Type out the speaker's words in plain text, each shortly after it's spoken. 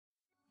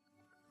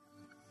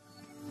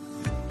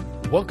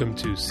Welcome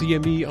to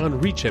CME on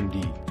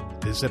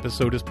ReachMD. This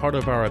episode is part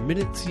of our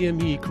Minute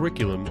CME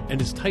curriculum and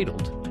is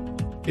titled,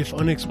 If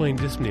Unexplained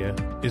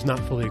Dyspnea is Not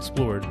Fully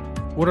Explored,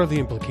 What Are the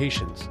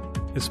Implications?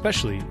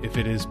 Especially if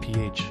it is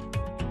PH.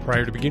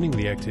 Prior to beginning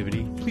the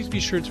activity, please be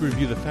sure to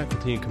review the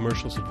faculty and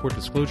commercial support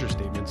disclosure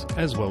statements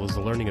as well as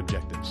the learning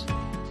objectives.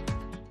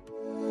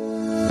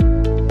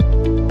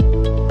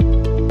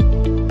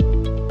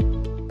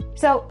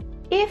 So,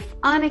 if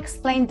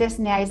unexplained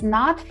dyspnea is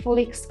not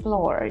fully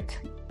explored,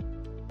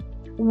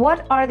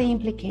 what are the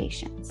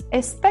implications,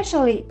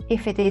 especially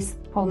if it is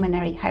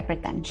pulmonary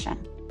hypertension?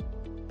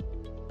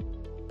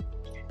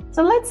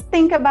 So let's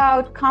think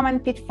about common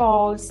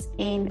pitfalls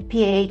in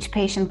PAH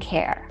patient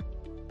care.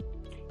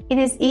 It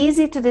is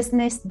easy to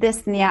dismiss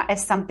dyspnea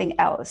as something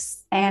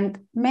else, and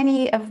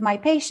many of my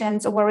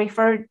patients were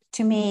referred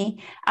to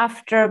me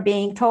after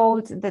being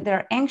told that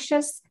they're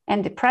anxious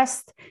and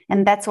depressed,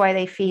 and that's why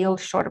they feel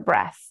short of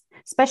breath,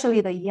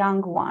 especially the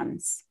young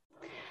ones.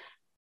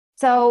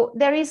 So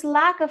there is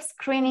lack of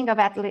screening of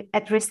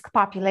at-risk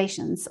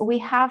populations. We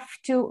have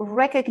to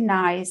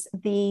recognize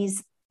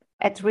these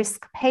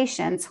at-risk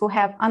patients who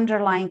have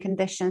underlying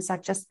conditions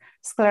such as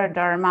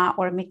scleroderma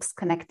or mixed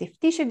connective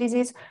tissue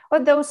disease, or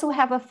those who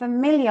have a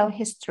familial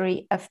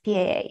history of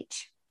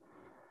PAH.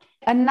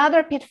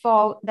 Another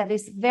pitfall that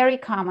is very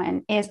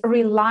common is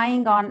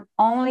relying on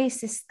only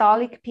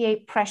systolic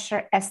PA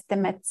pressure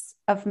estimates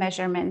of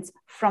measurements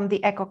from the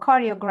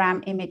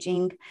echocardiogram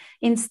imaging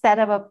instead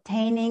of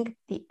obtaining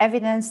the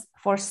evidence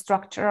for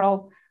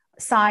structural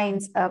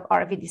signs of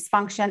RV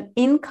dysfunction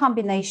in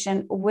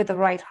combination with the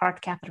right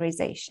heart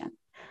catheterization.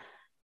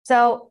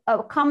 So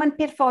a common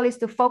pitfall is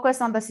to focus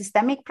on the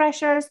systemic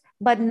pressures,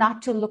 but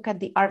not to look at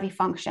the RV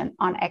function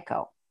on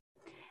echo.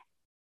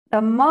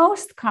 The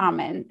most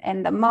common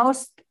and the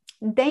most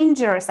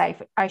dangerous,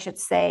 I should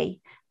say,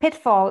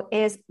 pitfall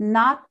is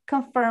not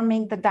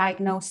confirming the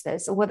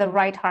diagnosis with the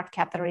right heart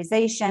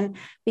catheterization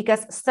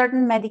because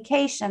certain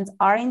medications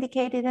are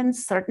indicated in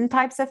certain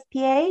types of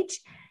PAH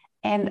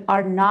and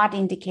are not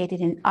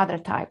indicated in other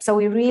types. So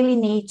we really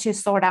need to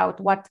sort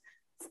out what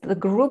the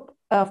group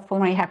of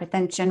pulmonary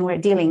hypertension we're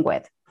dealing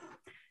with.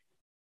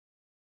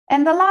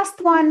 And the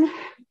last one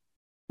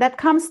that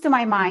comes to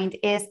my mind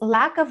is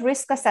lack of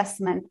risk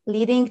assessment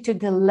leading to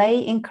delay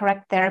in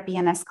correct therapy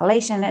and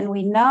escalation. And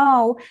we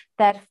know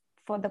that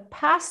for the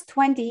past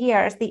 20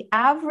 years, the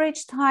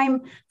average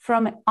time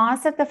from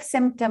onset of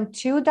symptom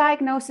to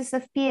diagnosis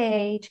of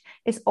PAH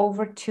is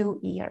over 2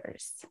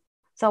 years.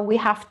 So we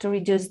have to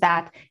reduce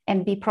that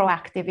and be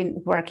proactive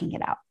in working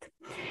it out.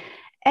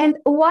 And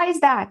why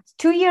is that?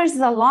 2 years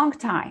is a long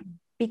time,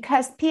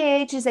 because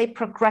PAH is a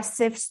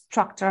progressive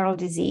structural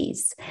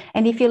disease.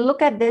 And if you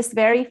look at this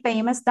very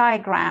famous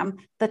diagram,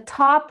 the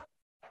top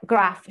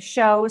graph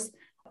shows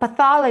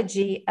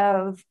pathology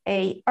of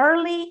an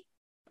early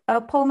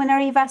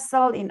pulmonary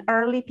vessel in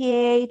early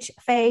PAH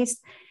phase,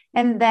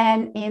 and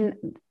then in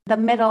the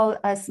middle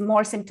as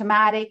more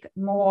symptomatic,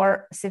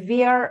 more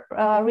severe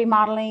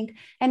remodeling.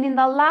 And in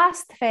the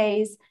last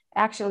phase,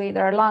 actually,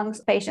 there are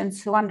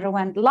patients who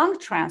underwent lung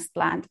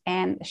transplant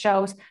and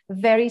shows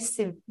very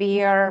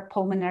severe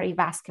pulmonary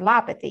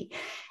vasculopathy.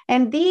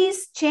 And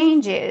these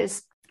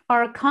changes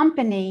are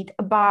accompanied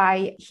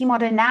by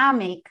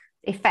hemodynamic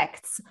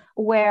effects,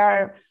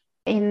 where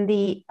in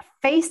the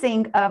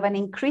facing of an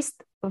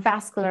increased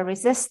vascular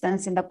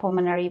resistance in the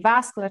pulmonary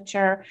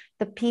vasculature,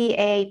 the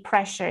PA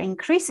pressure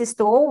increases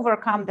to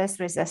overcome this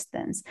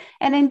resistance.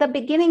 And in the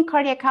beginning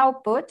cardiac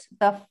output,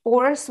 the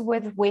force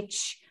with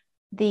which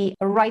the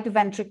right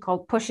ventricle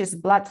pushes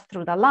blood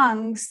through the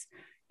lungs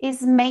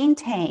is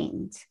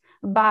maintained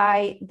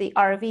by the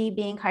RV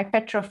being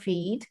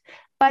hypertrophied,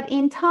 but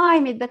in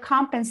time it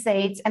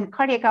decompensates and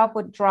cardiac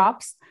output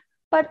drops,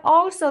 but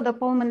also the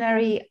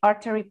pulmonary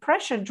artery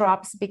pressure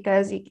drops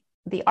because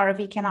the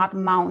RV cannot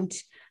mount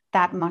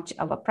that much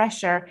of a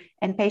pressure,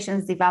 and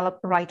patients develop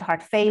right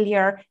heart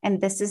failure,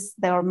 and this is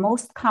their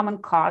most common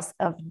cause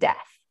of death.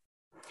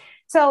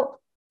 So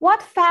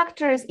what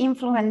factors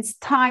influence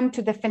time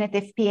to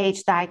definitive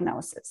PAH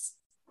diagnosis?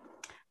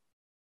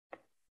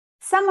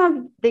 Some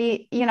of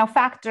the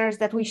factors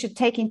that we should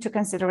take into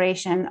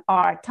consideration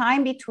are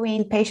time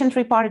between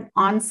patient-reported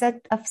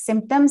onset of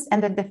symptoms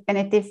and the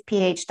definitive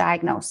PAH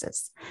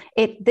diagnosis.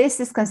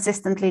 This is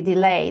consistently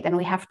delayed, and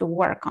we have to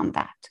work on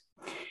that.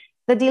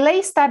 The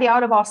DELAY study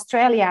out of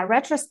Australia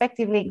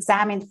retrospectively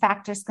examined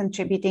factors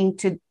contributing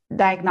to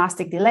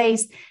diagnostic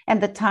delays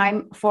and the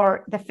time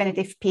for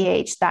definitive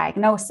PAH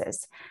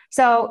diagnosis.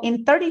 So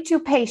in 32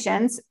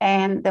 patients,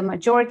 and the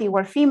majority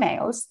were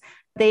females,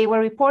 they were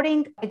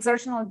reporting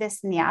exertional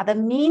dyspnea. The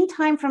mean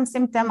time from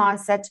symptom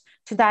onset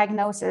to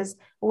diagnosis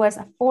was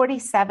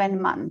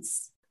 47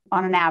 months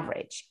on an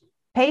average.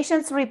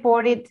 Patients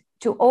reported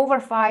to over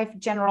 5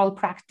 general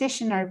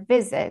practitioner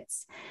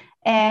visits,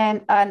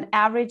 and an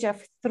average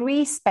of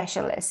 3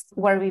 specialists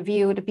were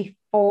reviewed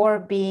before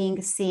being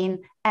seen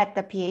at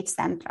the PH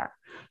center.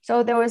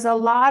 So there was a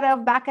lot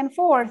of back and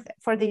forth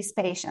for these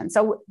patients.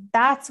 So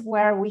that's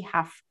where we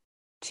have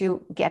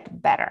to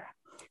get better.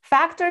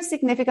 Factors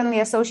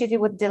significantly associated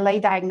with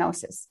delayed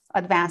diagnosis: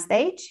 advanced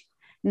age,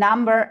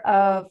 number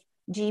of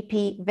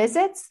GP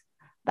visits,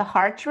 the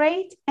heart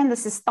rate, and the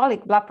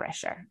systolic blood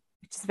pressure,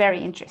 which is very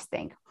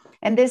interesting.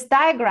 And this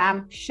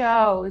diagram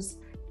shows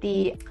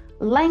the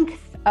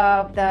length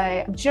of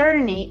the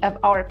journey of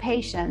our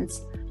patients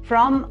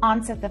from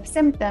onset of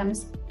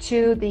symptoms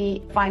to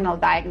the final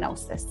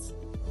diagnosis.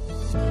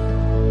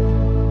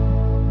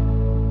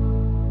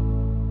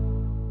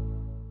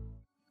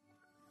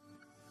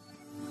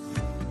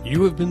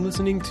 You have been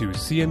listening to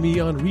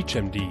CME on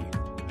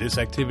ReachMD. This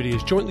activity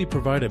is jointly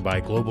provided by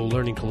Global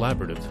Learning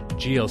Collaborative,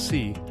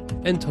 GLC,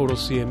 and Total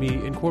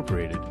CME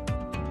Incorporated,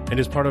 and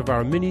is part of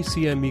our mini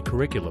CME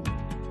curriculum.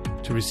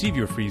 To receive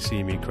your free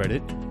CME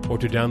credit or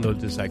to download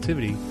this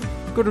activity,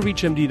 go to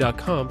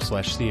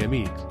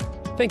reachmd.com/CME.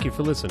 Thank you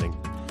for listening.